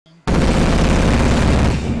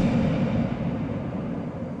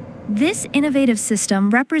This innovative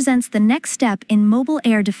system represents the next step in mobile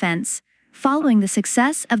air defense, following the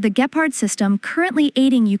success of the Gepard system currently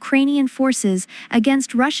aiding Ukrainian forces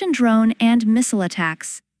against Russian drone and missile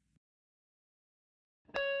attacks.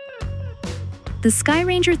 The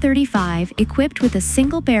SkyRanger 35, equipped with a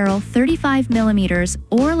single-barrel 35mm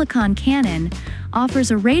Oerlikon cannon,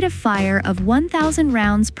 offers a rate of fire of 1,000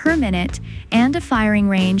 rounds per minute and a firing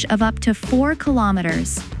range of up to 4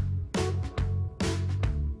 kilometers.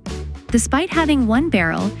 Despite having one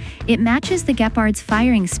barrel, it matches the Gepard's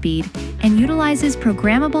firing speed and utilizes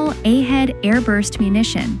programmable A-head airburst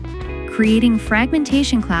munition, creating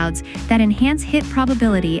fragmentation clouds that enhance hit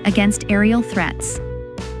probability against aerial threats.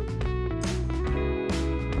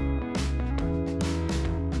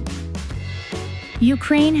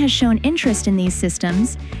 Ukraine has shown interest in these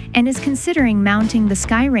systems and is considering mounting the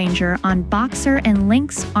SkyRanger on Boxer and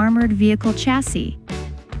Lynx armored vehicle chassis.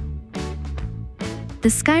 The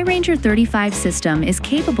SkyRanger 35 system is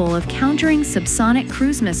capable of countering subsonic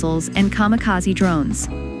cruise missiles and kamikaze drones,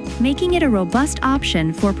 making it a robust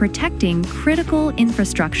option for protecting critical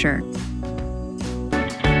infrastructure.